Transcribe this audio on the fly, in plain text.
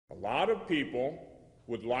lot of people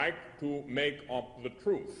would like to make up the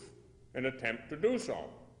truth and attempt to do so.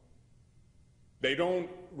 They don't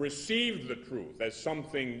receive the truth as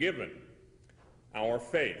something given. Our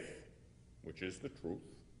faith, which is the truth,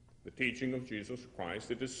 the teaching of Jesus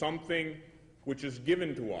Christ, it is something which is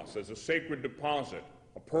given to us as a sacred deposit,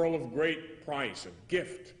 a pearl of great price, a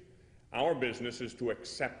gift. Our business is to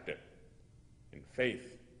accept it in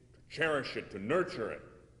faith, to cherish it, to nurture it,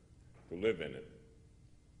 to live in it.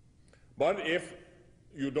 But if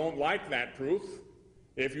you don't like that truth,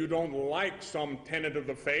 if you don't like some tenet of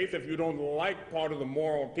the faith, if you don't like part of the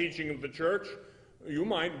moral teaching of the church, you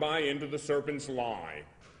might buy into the serpent's lie.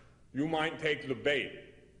 You might take the bait.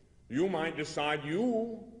 You might decide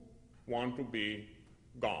you want to be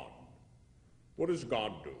God. What does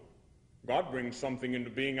God do? God brings something into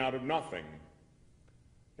being out of nothing.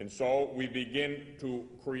 And so we begin to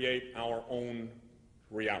create our own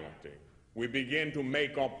reality. We begin to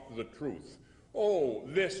make up the truth. Oh,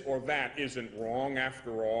 this or that isn't wrong.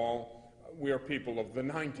 After all, we are people of the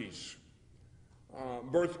 90s.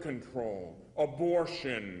 Birth control,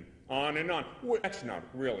 abortion, on and on. That's not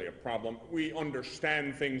really a problem. We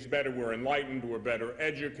understand things better. We're enlightened. We're better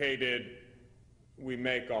educated. We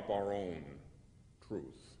make up our own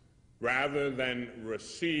truth. Rather than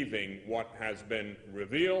receiving what has been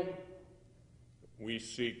revealed, we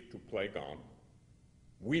seek to play God.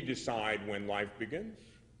 We decide when life begins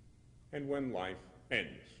and when life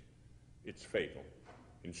ends. It's fatal.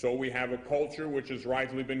 And so we have a culture which has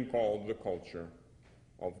rightly been called the culture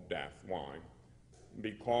of death. Why?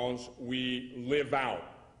 Because we live out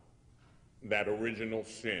that original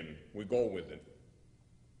sin. We go with it.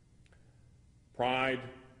 Pride,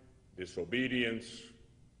 disobedience,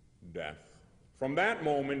 death. From that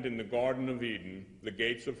moment in the Garden of Eden, the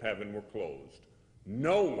gates of heaven were closed.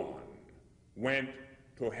 No one went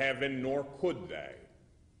to heaven, nor could they,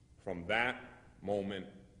 from that moment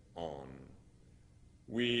on.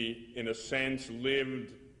 We, in a sense,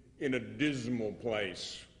 lived in a dismal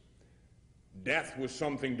place. Death was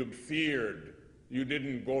something to be feared. You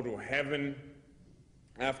didn't go to heaven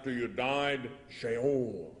after you died.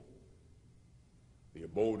 Sheol, the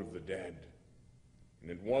abode of the dead.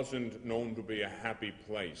 And it wasn't known to be a happy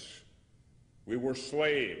place. We were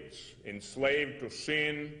slaves, enslaved to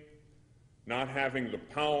sin, not having the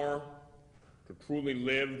power to truly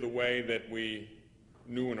live the way that we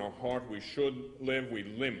knew in our heart we should live. We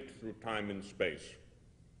limped through time and space.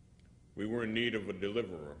 We were in need of a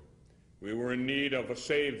deliverer. We were in need of a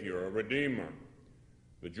savior, a redeemer.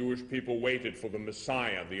 The Jewish people waited for the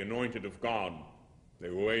Messiah, the anointed of God. They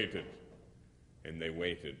waited, and they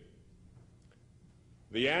waited.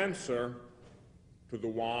 The answer to the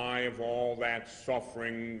why of all that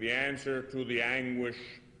suffering, the answer to the anguish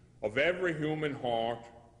of every human heart,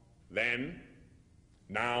 then,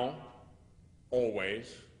 now,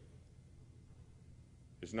 always,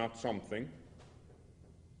 is not something,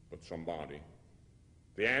 but somebody.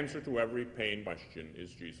 The answer to every pain question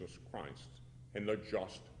is Jesus Christ, and there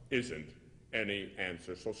just isn't any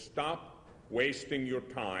answer. So stop wasting your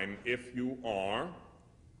time if you are,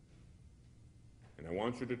 and I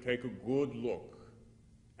want you to take a good look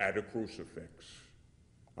at a crucifix.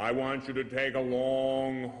 I want you to take a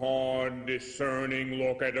long, hard, discerning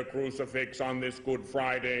look at a crucifix on this Good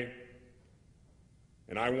Friday,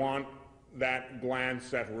 and I want that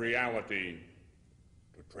glance at reality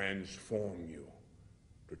to transform you,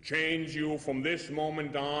 to change you from this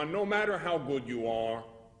moment on, no matter how good you are,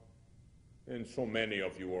 and so many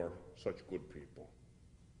of you are such good people,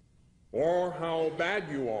 or how bad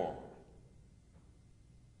you are,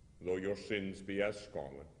 though your sins be as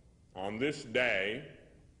scarlet. On this day,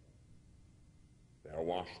 they are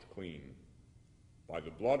washed clean by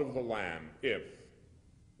the blood of the Lamb if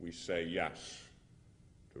we say yes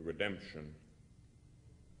to redemption.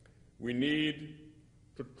 We need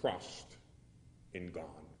to trust in God.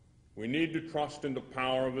 We need to trust in the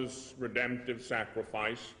power of his redemptive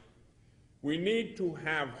sacrifice. We need to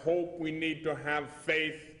have hope. We need to have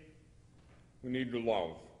faith. We need to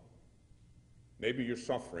love. Maybe you're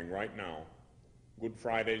suffering right now. Good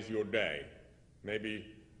Friday's your day. Maybe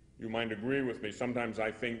you might agree with me. Sometimes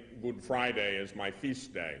I think Good Friday is my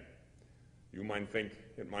feast day. You might think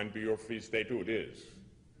it might be your feast day too. It is.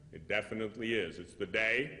 It definitely is. It's the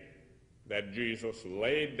day that Jesus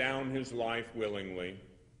laid down his life willingly,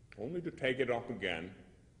 only to take it up again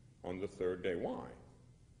on the third day. Why?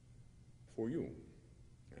 For you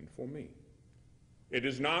and for me. It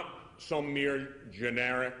is not some mere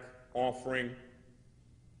generic offering.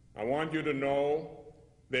 I want you to know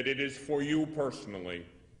that it is for you personally.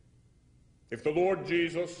 If the Lord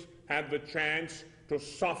Jesus had the chance to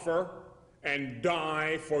suffer and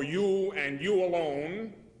die for you and you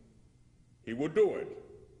alone, he would do it.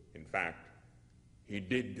 In fact, he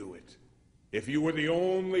did do it. If you were the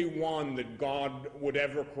only one that God would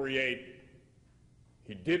ever create,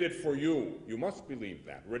 he did it for you. You must believe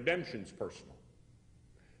that. Redemption's personal.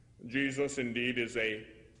 Jesus indeed is a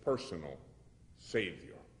personal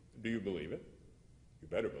Savior. Do you believe it? You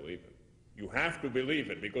better believe it. You have to believe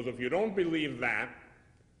it, because if you don't believe that,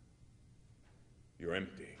 you're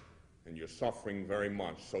empty and you're suffering very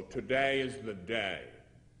much. So today is the day.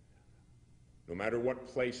 No matter what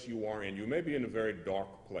place you are in, you may be in a very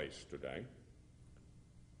dark place today.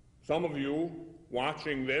 Some of you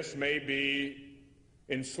watching this may be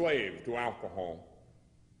enslaved to alcohol,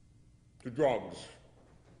 to drugs,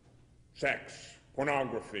 sex,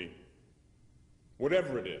 pornography,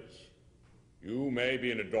 whatever it is. You may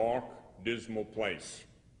be in a dark, dismal place.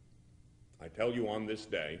 I tell you, on this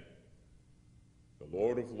day, the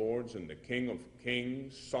Lord of Lords and the King of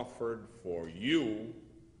Kings suffered for you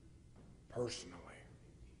personally.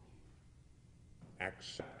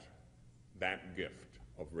 Accept that gift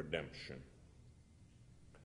of redemption.